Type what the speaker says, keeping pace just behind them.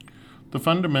The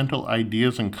fundamental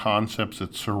ideas and concepts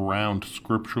that surround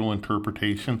scriptural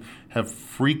interpretation have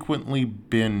frequently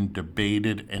been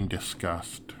debated and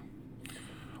discussed.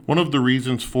 One of the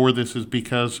reasons for this is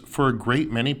because, for a great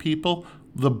many people,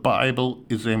 the Bible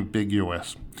is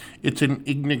ambiguous. It's an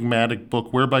enigmatic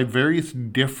book whereby various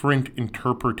different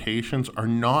interpretations are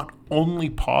not only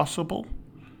possible,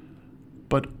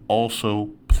 but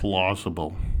also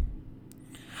plausible.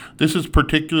 This is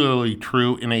particularly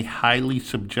true in a highly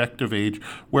subjective age,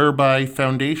 whereby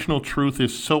foundational truth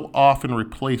is so often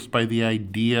replaced by the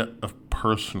idea of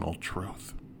personal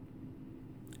truth.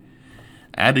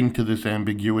 Adding to this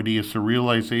ambiguity is the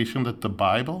realization that the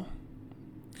Bible,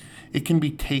 it can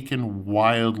be taken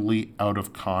wildly out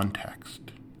of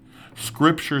context.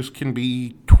 Scriptures can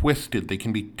be twisted, they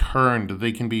can be turned,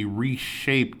 they can be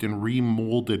reshaped and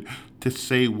remolded to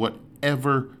say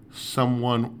whatever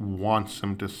someone wants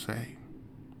them to say.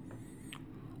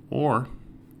 Or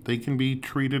they can be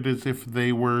treated as if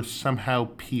they were somehow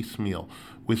piecemeal,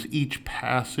 with each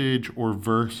passage or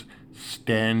verse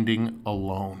standing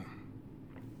alone.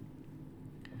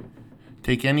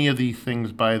 Take any of these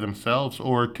things by themselves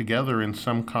or together in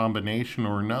some combination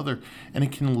or another, and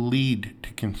it can lead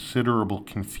to considerable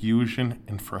confusion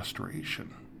and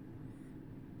frustration.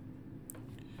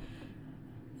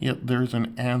 Yet there's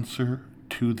an answer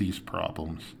to these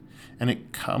problems, and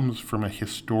it comes from a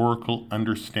historical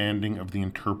understanding of the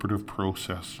interpretive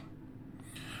process.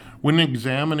 When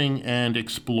examining and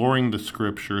exploring the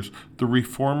scriptures, the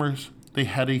Reformers, they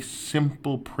had a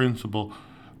simple principle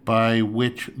by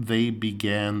which they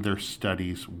began their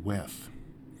studies with.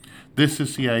 This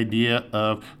is the idea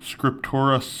of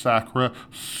Scriptura Sacra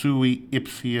Sui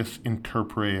Ipsius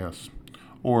Interpres,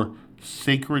 or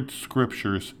sacred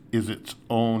scriptures is its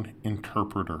own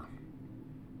interpreter.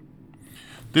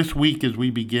 This week, as we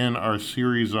begin our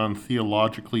series on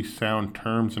theologically sound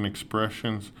terms and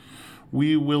expressions,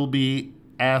 we will be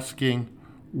asking,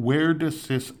 where does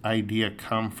this idea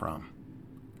come from?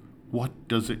 What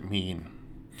does it mean?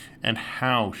 And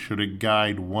how should it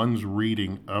guide one's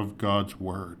reading of God's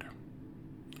Word?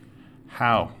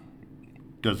 How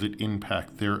does it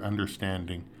impact their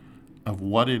understanding of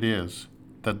what it is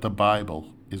that the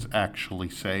Bible is actually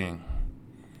saying?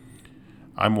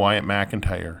 I'm Wyatt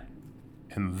McIntyre,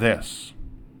 and this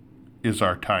is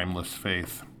our timeless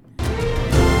faith.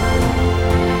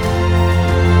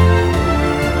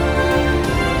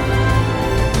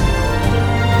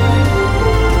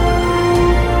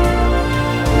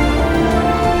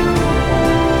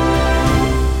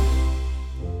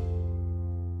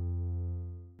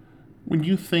 When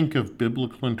you think of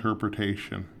biblical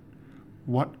interpretation,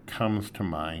 what comes to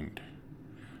mind?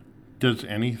 Does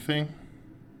anything?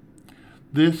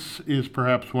 This is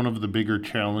perhaps one of the bigger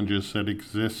challenges that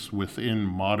exists within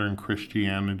modern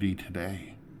Christianity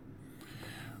today.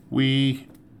 We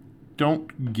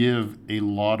don't give a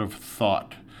lot of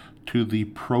thought to the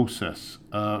process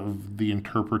of the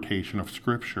interpretation of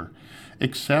Scripture,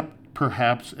 except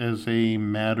perhaps as a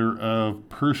matter of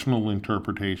personal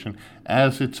interpretation,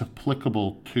 as it's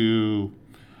applicable to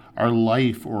our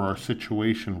life or our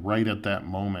situation right at that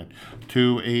moment,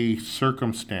 to a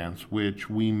circumstance which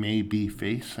we may be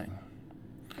facing.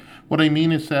 What I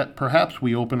mean is that perhaps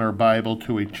we open our Bible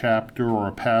to a chapter or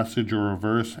a passage or a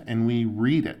verse and we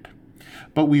read it,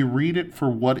 but we read it for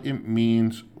what it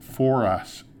means for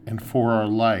us and for our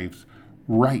lives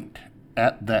right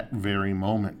at that very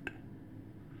moment.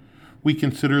 We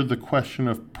consider the question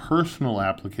of personal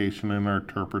application in our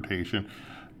interpretation,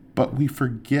 but we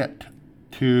forget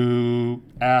to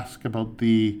ask about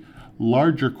the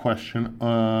larger question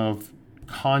of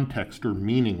context or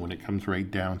meaning when it comes right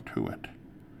down to it.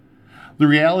 The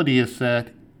reality is that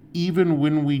even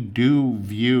when we do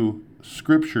view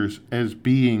scriptures as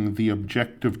being the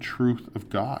objective truth of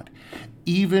God,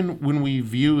 even when we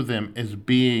view them as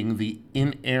being the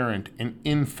inerrant and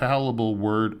infallible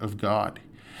Word of God,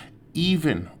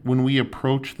 even when we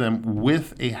approach them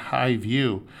with a high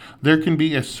view, there can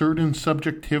be a certain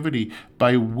subjectivity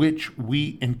by which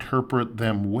we interpret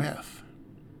them with.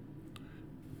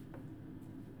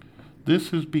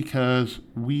 This is because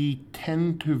we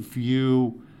tend to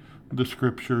view the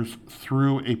scriptures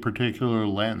through a particular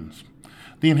lens.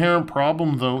 The inherent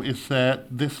problem, though, is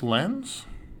that this lens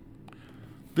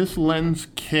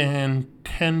can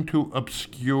tend to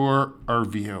obscure our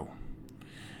view.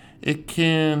 It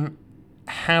can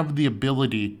have the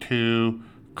ability to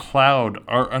cloud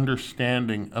our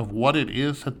understanding of what it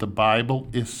is that the Bible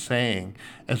is saying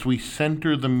as we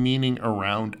center the meaning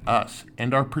around us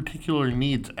and our particular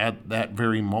needs at that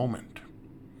very moment.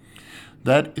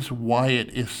 That is why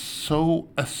it is so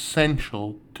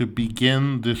essential to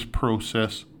begin this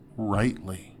process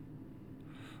rightly,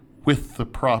 with the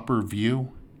proper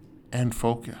view and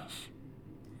focus.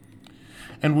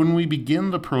 And when we begin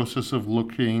the process of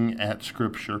looking at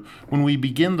Scripture, when we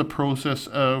begin the process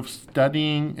of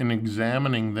studying and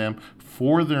examining them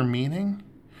for their meaning,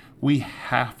 we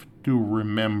have to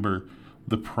remember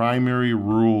the primary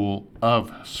rule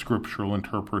of scriptural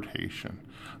interpretation,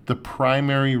 the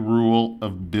primary rule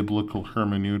of biblical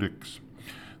hermeneutics.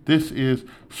 This is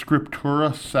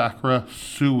Scriptura Sacra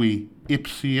Sui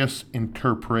Ipsius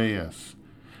Interpres,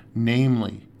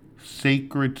 namely,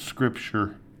 sacred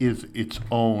Scripture is its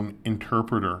own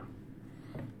interpreter.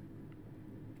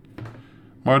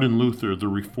 Martin Luther, the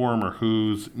Reformer,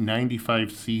 whose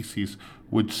 95 Theses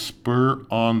would spur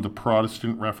on the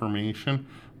Protestant Reformation,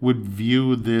 would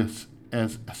view this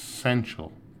as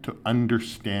essential to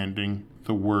understanding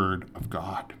the Word of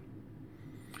God.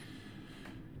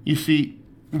 You see,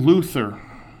 Luther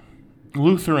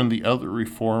and the other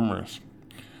Reformers,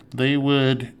 they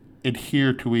would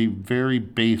adhere to a very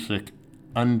basic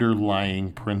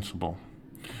underlying principle.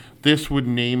 This would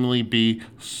namely be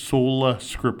sola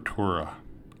scriptura,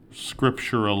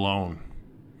 Scripture alone.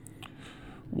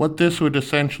 What this would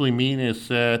essentially mean is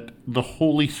that the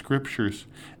Holy Scriptures,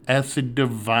 as the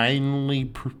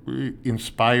divinely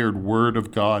inspired Word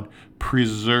of God,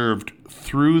 preserved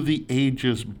through the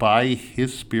ages by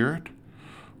His Spirit,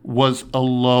 was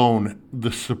alone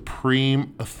the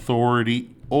supreme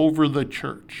authority over the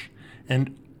Church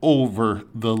and over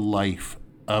the life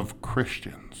of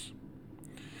Christians.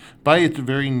 By its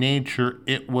very nature,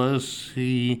 it was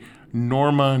the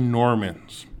norma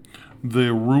normans,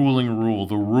 the ruling rule,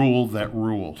 the rule that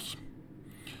rules.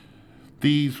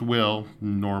 These will,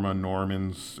 norma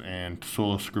normans and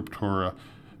sola scriptura,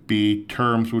 be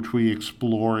terms which we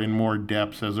explore in more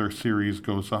depth as our series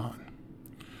goes on.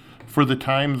 For the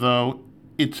time, though,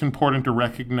 it's important to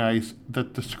recognize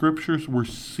that the Scriptures were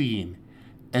seen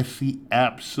as the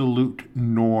absolute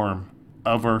norm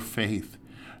of our faith,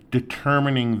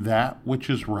 determining that which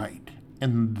is right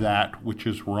and that which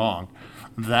is wrong,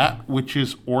 that which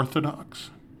is orthodox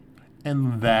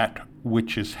and that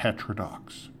which is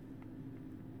heterodox.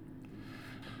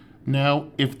 Now,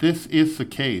 if this is the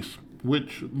case,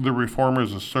 which the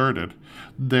Reformers asserted,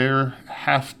 there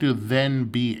has to then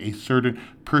be a certain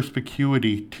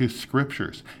perspicuity to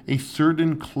Scriptures, a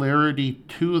certain clarity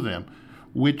to them,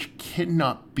 which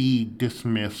cannot be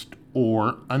dismissed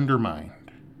or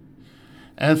undermined.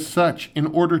 As such, in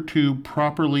order to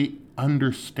properly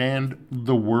understand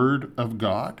the Word of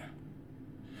God,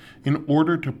 in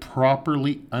order to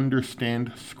properly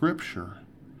understand Scripture,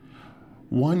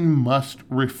 one must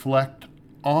reflect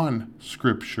on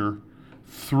Scripture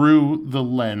through the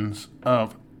lens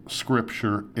of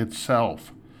Scripture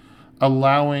itself,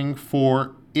 allowing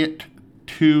for it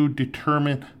to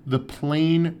determine the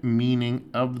plain meaning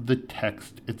of the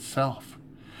text itself,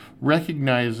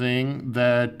 recognizing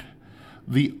that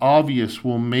the obvious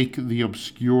will make the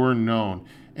obscure known,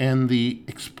 and the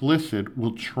explicit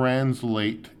will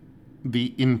translate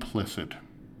the implicit.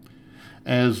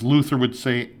 As Luther would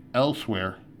say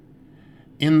elsewhere,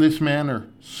 in this manner,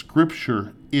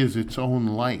 Scripture is its own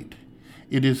light.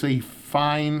 It is a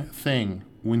fine thing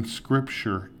when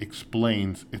Scripture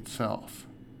explains itself.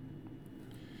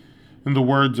 In the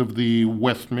words of the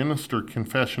Westminster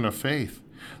Confession of Faith,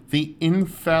 the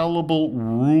infallible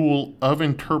rule of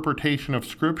interpretation of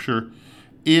Scripture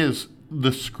is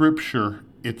the Scripture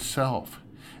itself.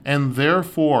 And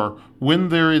therefore, when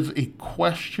there is a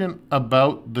question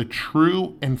about the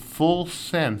true and full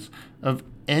sense of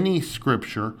any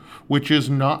Scripture, which is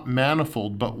not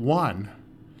manifold but one,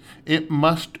 it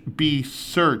must be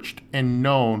searched and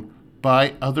known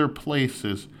by other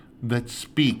places that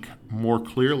speak more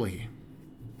clearly.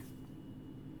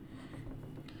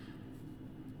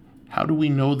 How do we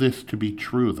know this to be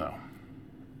true, though?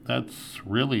 That's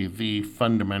really the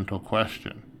fundamental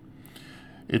question.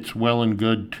 It's well and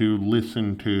good to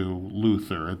listen to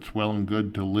Luther. It's well and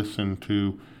good to listen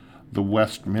to the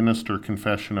Westminster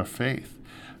Confession of Faith.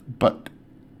 But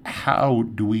how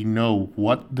do we know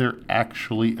what they're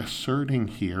actually asserting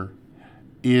here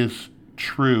is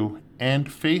true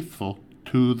and faithful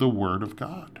to the Word of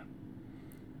God?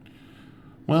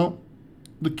 Well,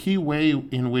 the key way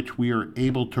in which we are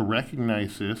able to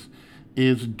recognize this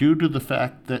is due to the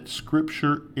fact that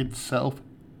Scripture itself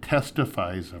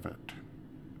testifies of it.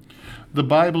 The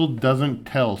Bible doesn't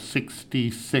tell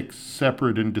 66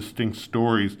 separate and distinct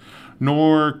stories,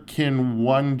 nor can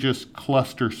one just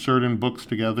cluster certain books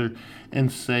together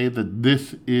and say that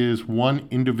this is one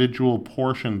individual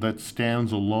portion that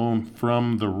stands alone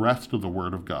from the rest of the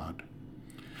Word of God.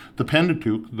 The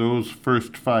Pentateuch, those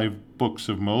first 5 books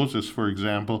of Moses, for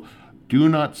example, do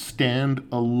not stand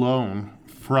alone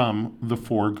from the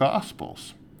 4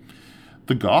 Gospels.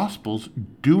 The Gospels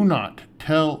do not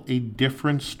tell a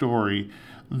different story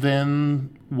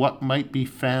than what might be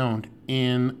found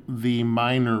in the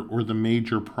minor or the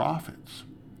major prophets.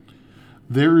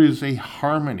 There is a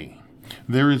harmony,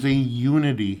 there is a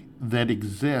unity that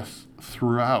exists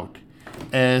throughout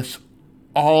as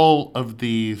all of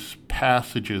these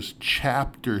passages,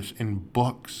 chapters, and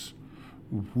books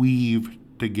weave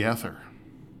together.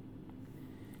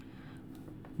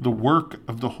 The work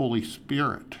of the Holy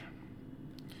Spirit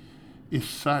is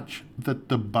such that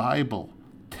the Bible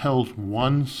tells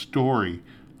one story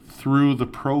through the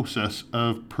process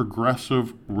of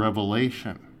progressive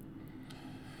revelation.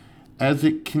 As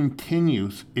it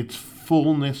continues, its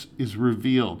fullness is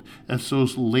revealed, as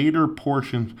those later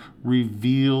portions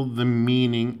reveal the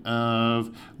meaning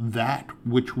of that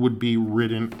which would be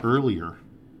written earlier.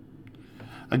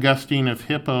 Augustine of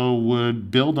Hippo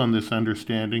would build on this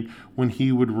understanding when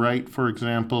he would write, for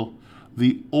example,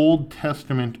 "The Old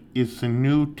Testament is the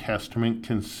New Testament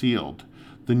concealed.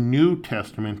 The New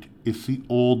Testament is the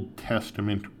Old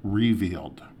Testament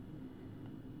revealed."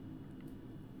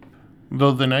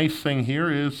 Though the nice thing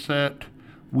here is that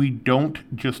we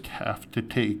don't just have to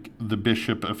take the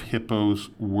Bishop of Hippo's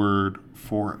word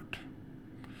for it.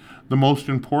 The most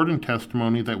important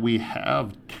testimony that we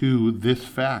have to this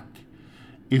fact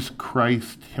is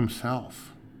Christ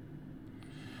himself.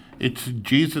 It's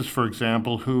Jesus, for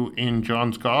example, who in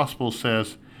John's Gospel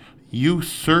says, "You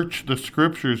search the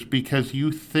Scriptures because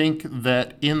you think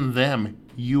that in them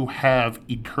you have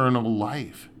eternal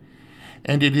life,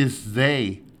 and it is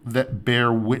they that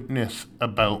bear witness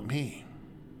about me."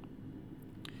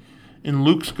 In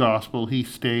Luke's Gospel, he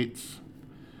states,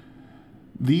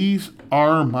 "These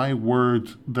are my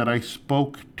words that I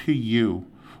spoke to you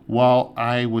while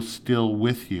I was still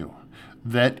with you,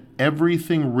 that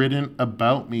everything written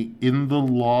about me in the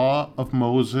law of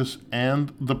Moses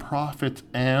and the prophets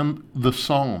and the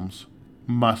Psalms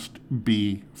must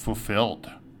be fulfilled."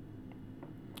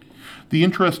 The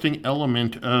interesting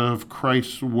element of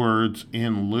Christ's words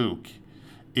in Luke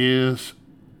is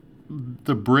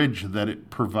the bridge that it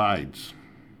provides.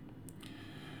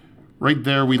 Right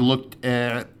there we looked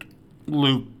at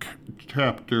Luke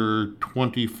chapter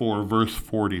 24, verse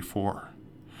 44.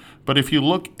 But if you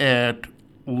look at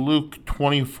Luke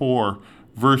 24,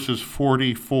 verses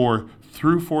 44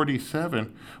 through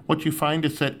 47, what you find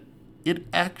is that it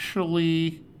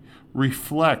actually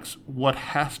reflects what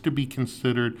has to be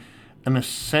considered an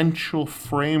essential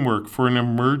framework for an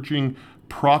emerging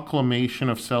proclamation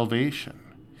of salvation.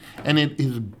 And it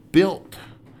is built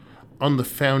on the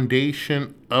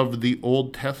foundation of the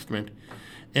Old Testament,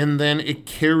 and then it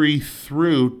carries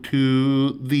through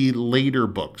to the later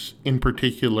books, in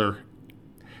particular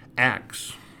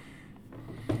Acts.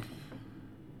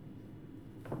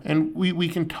 And we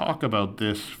can talk about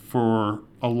this for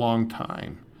a long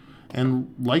time.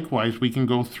 And likewise, we can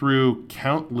go through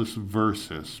countless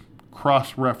verses,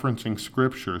 cross-referencing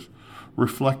scriptures,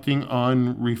 reflecting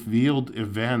on revealed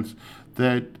events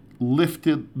that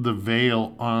lifted the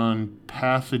veil on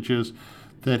passages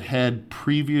that had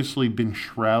previously been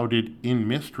shrouded in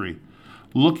mystery,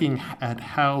 looking at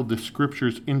how the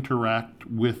scriptures interact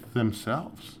with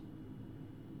themselves.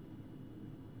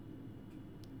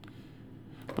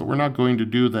 But we're not going to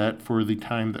do that for the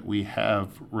time that we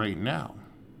have right now.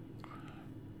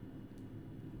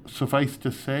 Suffice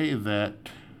to say that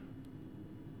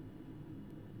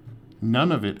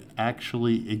none of it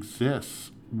actually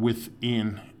exists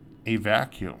within a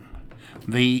vacuum.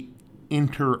 They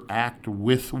interact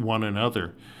with one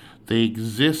another. They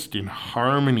exist in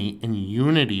harmony and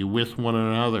unity with one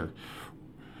another.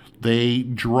 They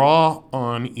draw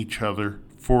on each other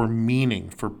for meaning,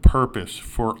 for purpose,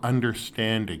 for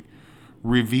understanding,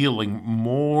 revealing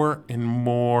more and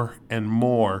more and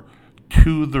more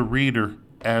to the reader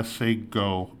as they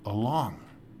go along.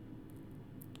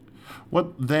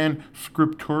 What then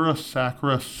Scriptura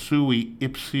Sacra Sui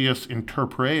Ipsius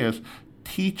Interpres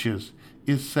teaches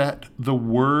is that the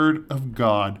Word of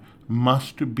God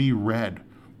must be read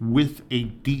with a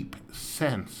deep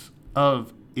sense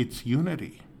of its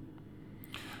unity.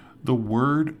 The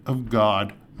Word of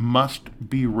God must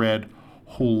be read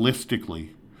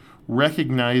holistically,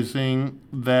 recognizing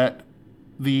that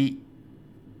the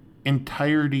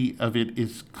entirety of it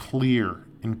is clear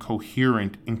and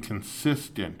coherent and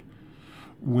consistent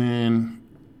when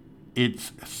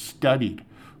it's studied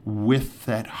with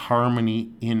that harmony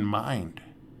in mind.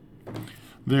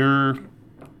 There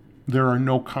are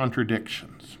no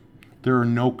contradictions. There are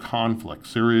no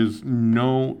conflicts. There is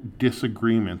no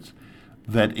disagreements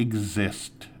that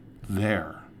exist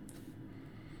there.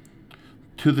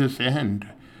 To this end,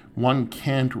 one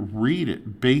can't read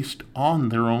it based on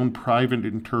their own private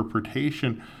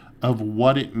interpretation of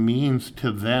what it means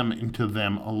to them and to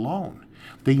them alone.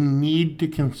 They need to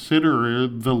consider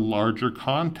the larger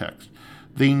context.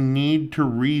 They need to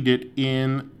read it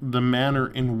in the manner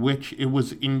in which it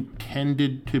was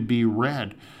intended to be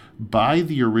read by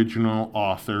the original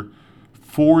author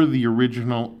for the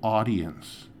original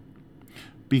audience.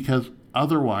 Because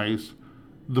otherwise,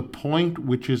 the point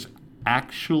which is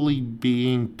actually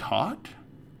being taught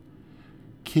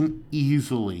can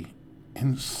easily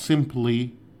and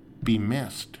simply be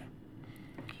missed.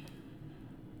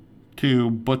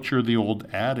 To butcher the old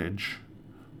adage,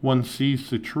 one sees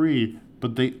the tree,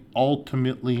 but they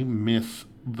ultimately miss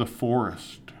the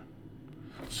forest.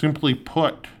 Simply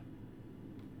put,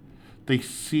 they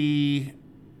see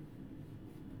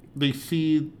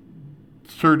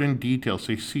certain details,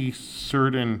 they see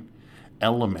certain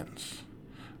elements,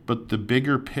 but the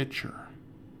bigger picture,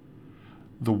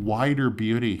 the wider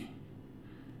beauty,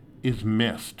 is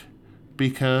missed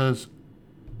because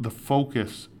the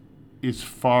focus is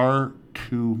far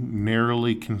too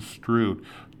narrowly construed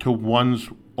to one's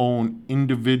own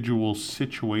individual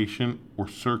situation or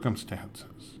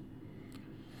circumstances.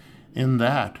 In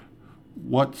that,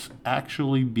 what's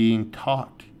actually being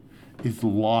taught is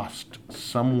lost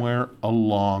somewhere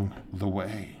along the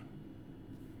way.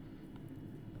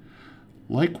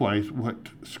 Likewise, what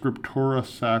Scriptura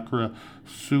Sacra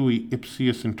Sui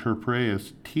Ipsius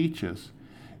Interpres teaches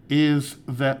is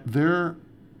that there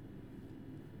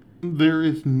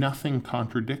is nothing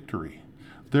contradictory.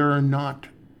 There are not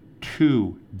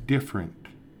two different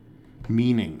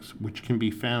meanings which can be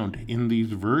found in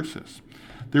these verses.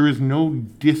 There is no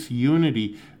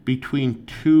disunity between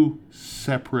two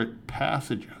separate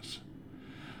passages.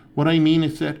 What I mean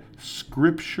is that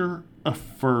Scripture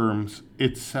affirms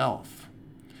itself.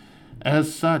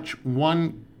 As such,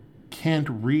 one can't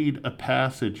read a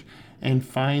passage and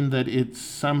find that it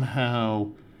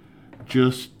somehow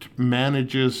just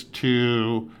manages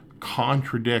to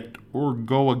contradict or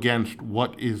go against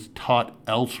what is taught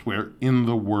elsewhere in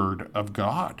the Word of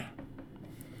God.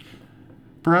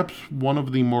 Perhaps one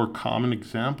of the more common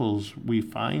examples we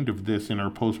find of this in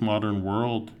our postmodern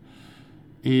world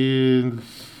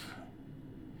is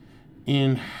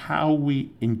in how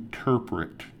we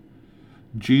interpret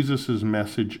Jesus'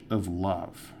 message of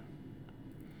love.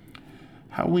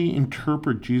 How we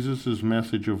interpret Jesus'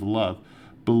 message of love,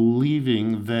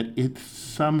 believing that it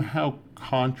somehow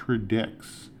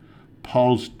contradicts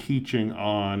Paul's teaching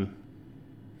on,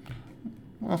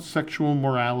 sexual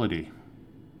morality.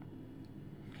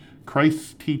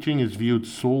 Christ's teaching is viewed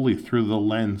solely through the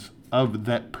lens of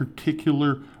that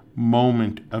particular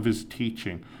moment of his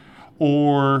teaching,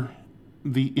 or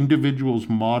the individual's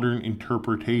modern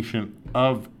interpretation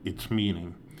of its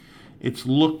meaning. It's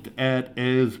looked at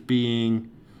as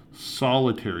being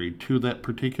solitary to that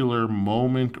particular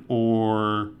moment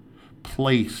or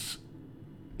place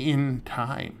in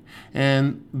time.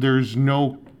 And there's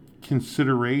no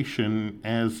consideration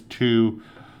as to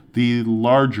the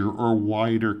larger or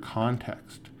wider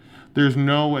context. There's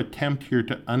no attempt here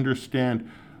to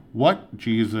understand what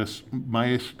Jesus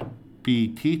might be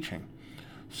teaching.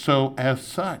 So as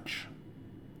such,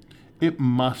 it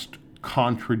must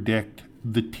contradict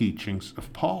the teachings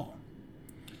of Paul.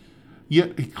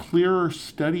 Yet a clearer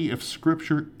study of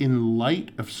Scripture in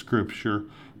light of Scripture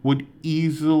would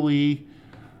easily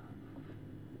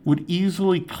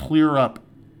clear up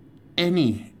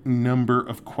any number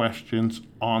of questions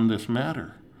on this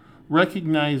matter,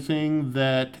 recognizing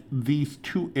that these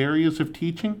two areas of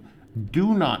teaching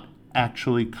do not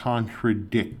actually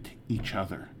contradict each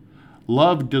other.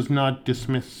 Love does not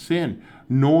dismiss sin,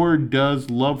 nor does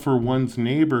love for one's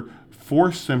neighbor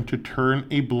force them to turn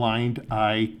a blind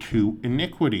eye to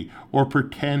iniquity or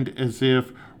pretend as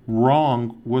if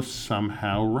wrong was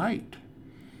somehow right.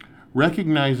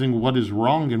 Recognizing what is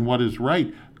wrong and what is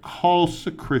right calls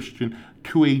the Christian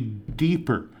to a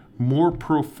deeper, more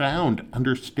profound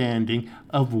understanding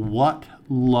of what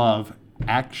love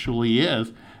actually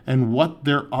is and what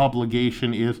their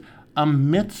obligation is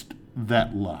amidst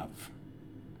that love.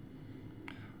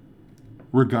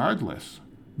 Regardless,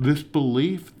 this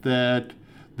belief that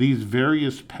these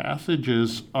various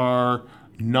passages are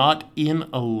not in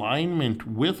alignment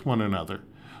with one another,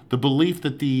 the belief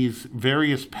that these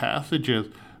various passages,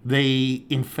 they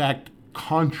in fact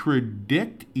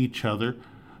contradict each other,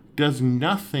 does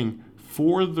nothing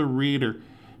for the reader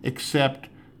except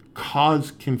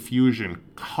cause confusion,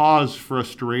 cause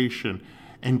frustration,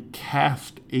 and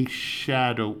cast a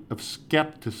shadow of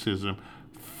skepticism,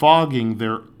 fogging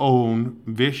their own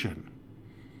vision.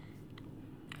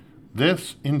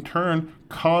 This, in turn,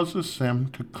 causes them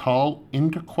to call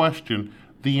into question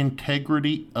the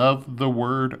integrity of the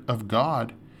Word of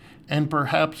God, and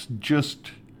perhaps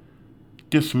just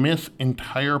dismiss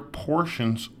entire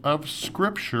portions of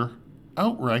Scripture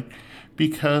outright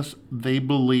because they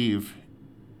believe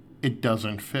it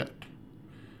doesn't fit.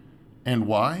 And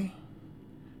why?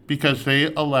 Because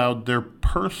they allowed their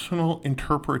personal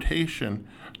interpretation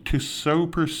to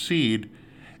supersede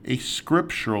a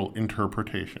scriptural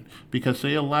interpretation, because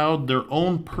they allowed their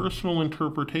own personal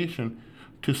interpretation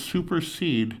to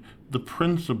supersede the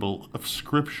principle of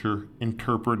Scripture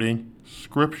interpreting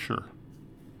Scripture.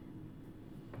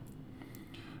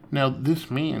 Now,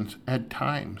 this means at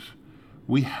times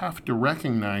we have to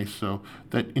recognize, though,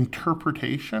 that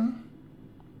interpretation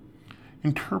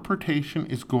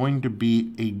is going to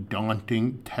be a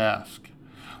daunting task.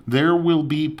 There will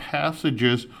be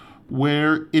passages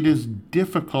where it is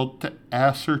difficult to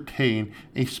ascertain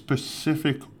a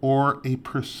specific or a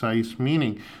precise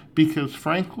meaning, because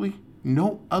frankly,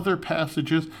 no other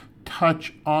passages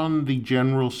touch on the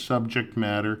general subject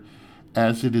matter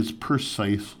as it is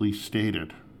precisely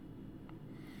stated.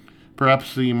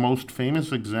 Perhaps the most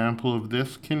famous example of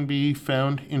this can be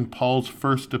found in Paul's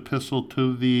first epistle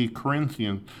to the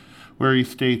Corinthians, where he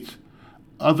states,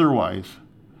 "Otherwise,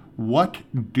 what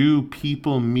do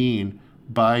people mean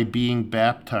by being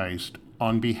baptized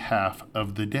on behalf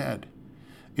of the dead?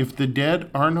 If the dead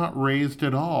are not raised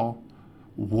at all,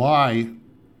 why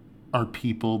are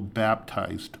people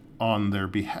baptized on their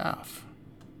behalf?"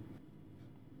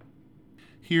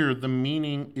 Here, the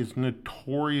meaning is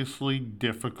notoriously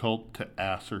difficult to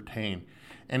ascertain,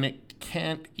 and it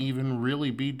can't even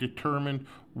really be determined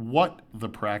what the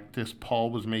practice Paul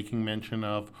was making mention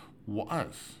of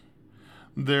was.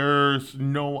 There's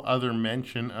no other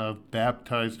mention of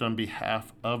baptized on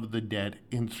behalf of the dead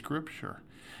in Scripture.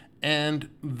 And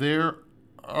there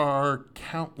are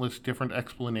countless different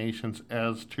explanations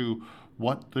as to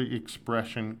what the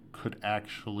expression could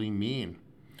actually mean.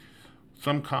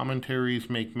 Some commentaries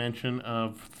make mention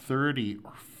of 30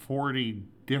 or 40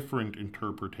 different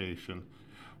interpretations.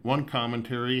 One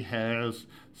commentary has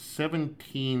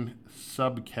 17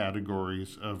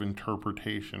 subcategories of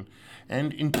interpretation,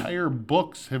 and entire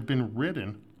books have been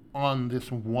written on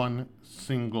this one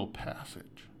single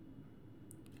passage.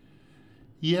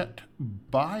 Yet,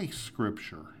 by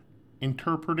Scripture,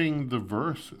 interpreting the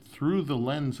verse through the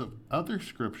lens of other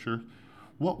Scripture,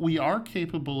 what we are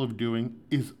capable of doing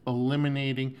is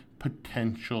eliminating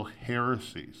potential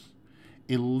heresies,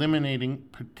 eliminating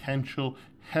potential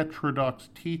heterodox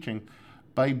teaching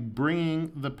by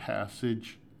bringing the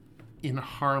passage in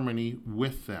harmony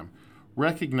with them,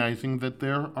 recognizing that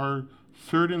there are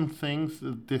certain things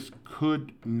that this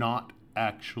could not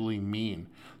actually mean,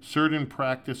 certain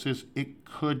practices it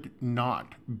could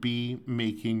not be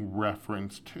making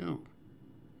reference to.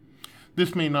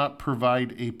 This may not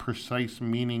provide a precise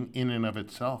meaning in and of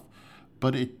itself,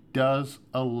 but it does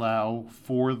allow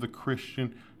for the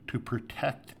Christian to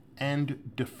protect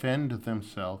and defend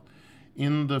themselves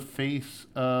in the face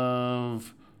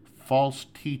of false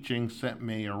teachings that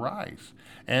may arise.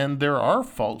 And there are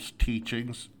false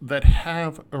teachings that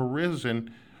have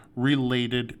arisen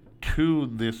related to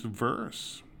this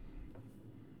verse.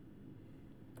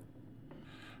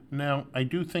 Now, I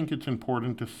do think it's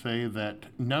important to say that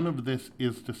none of this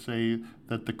is to say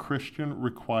that the Christian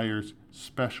requires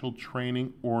special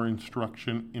training or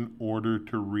instruction in order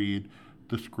to read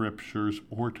the Scriptures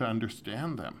or to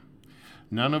understand them.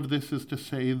 None of this is to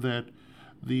say that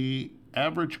the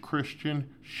average Christian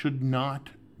should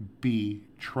not be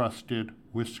trusted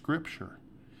with Scripture.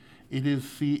 It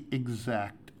is the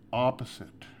exact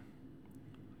opposite.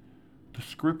 The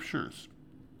Scriptures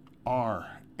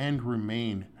are and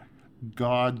remain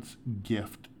God's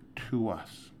gift to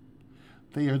us.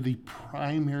 They are the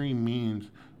primary means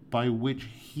by which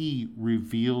He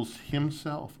reveals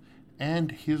Himself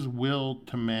and His will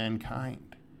to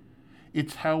mankind.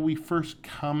 It's how we first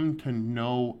come to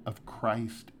know of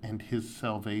Christ and His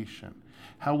salvation,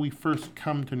 how we first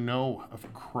come to know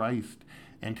of Christ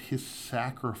and His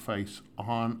sacrifice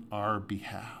on our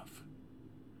behalf.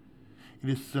 It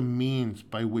is the means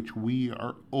by which we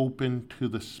are open to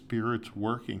the Spirit's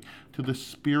working, to the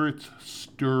Spirit's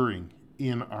stirring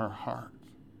in our hearts.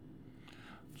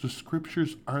 The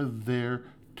Scriptures are there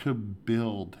to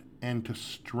build and to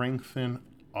strengthen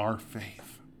our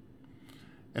faith.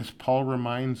 As Paul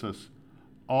reminds us,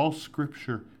 all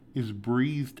Scripture is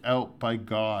breathed out by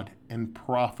God and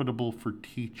profitable for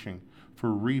teaching,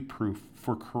 for reproof,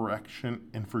 for correction,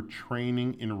 and for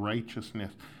training in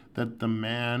righteousness, that the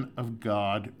man of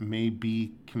God may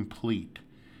be complete,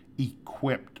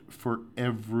 equipped for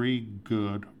every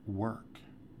good work.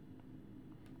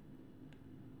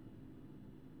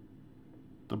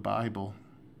 The Bible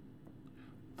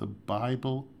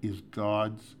is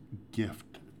God's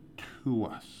gift to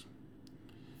us,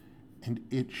 and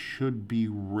it should be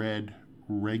read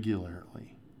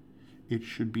regularly. It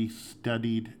should be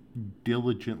studied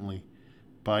diligently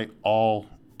by all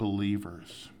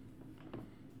believers.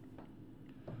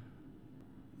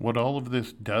 What all of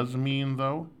this does mean,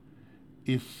 though,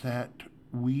 is that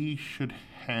we should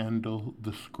handle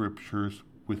the Scriptures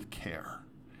with care.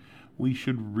 We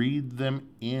should read them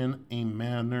in a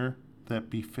manner that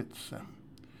befits them.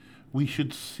 We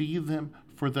should see them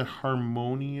for the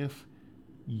harmonious,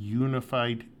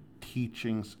 unified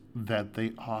teachings that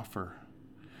they offer.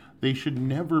 They should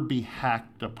never be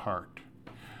hacked apart,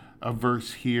 a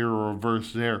verse here or a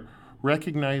verse there,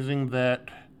 recognizing that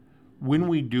when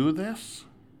we do this,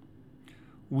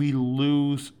 we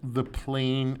lose the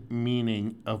plain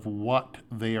meaning of what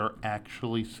they are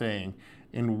actually saying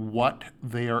and what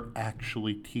they are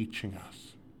actually teaching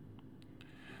us.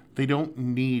 They don't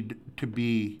need to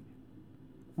be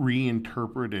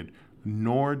reinterpreted,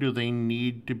 nor do they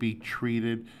need to be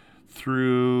treated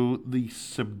through the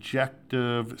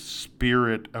subjective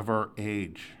spirit of our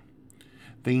age.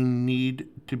 They need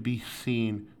to be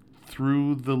seen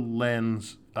through the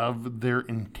lens of their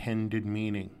intended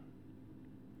meaning.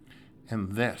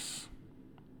 And this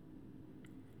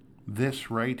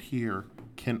right here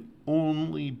can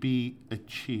only be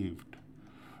achieved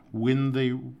when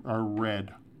they are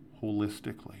read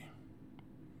holistically.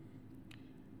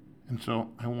 And so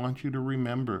I want you to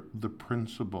remember the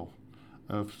principle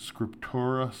of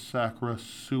Scriptura Sacra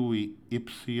Sui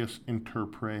Ipsius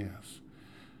Interpres,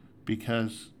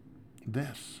 because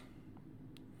this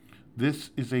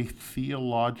is a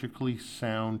theologically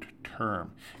sound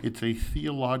term. It's a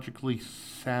theologically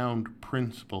sound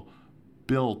principle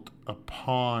built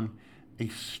upon a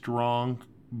strong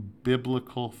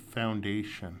biblical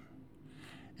foundation.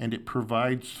 And it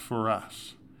provides for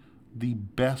us the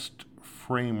best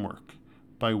framework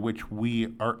by which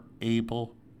we are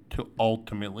able to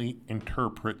ultimately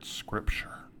interpret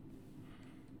Scripture.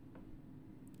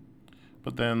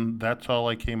 But then that's all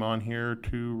I came on here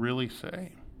to really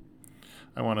say.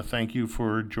 I want to thank you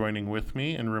for joining with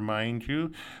me and remind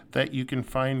you that you can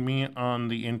find me on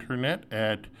the internet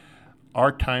at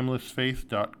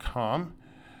ourtimelessfaith.com.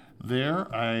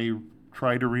 There I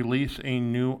try to release a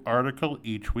new article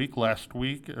each week. This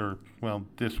week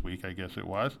I guess it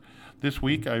was. This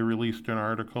week I released an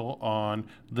article on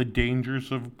the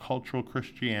dangers of cultural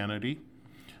Christianity.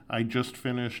 I just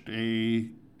finished a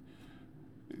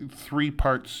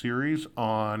 3-part series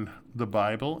on the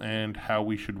Bible and how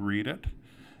we should read it.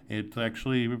 It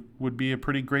actually would be a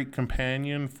pretty great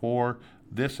companion for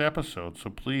this episode,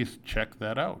 so please check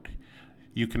that out.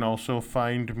 You can also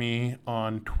find me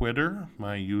on Twitter.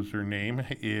 My username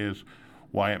is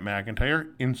Wyatt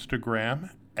McIntyre. Instagram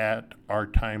at Our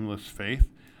Timeless Faith.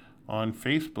 On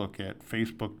Facebook at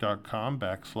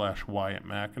facebook.com/Wyatt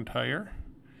McIntyre.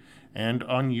 And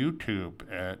on YouTube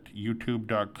at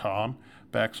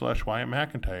youtube.com/Wyatt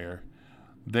McIntyre.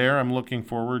 There I'm looking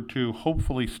forward to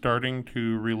hopefully starting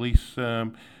to release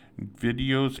some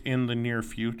videos in the near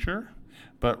future.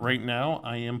 But right now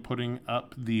I am putting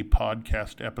up the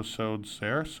podcast episodes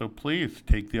there. So please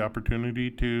take the opportunity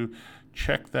to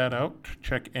check that out.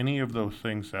 Check any of those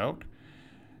things out.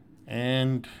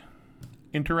 And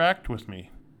interact with me.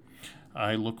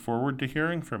 I look forward to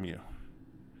hearing from you.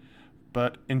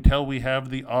 But until we have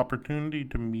the opportunity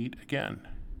to meet again,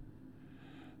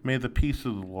 may the peace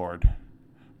of the Lord,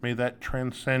 may that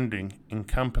transcending,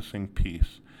 encompassing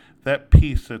peace, that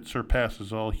peace that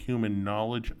surpasses all human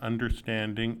knowledge,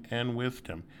 understanding, and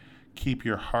wisdom, keep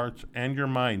your hearts and your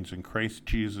minds in Christ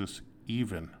Jesus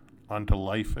even unto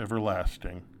life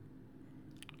everlasting.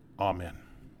 Amen.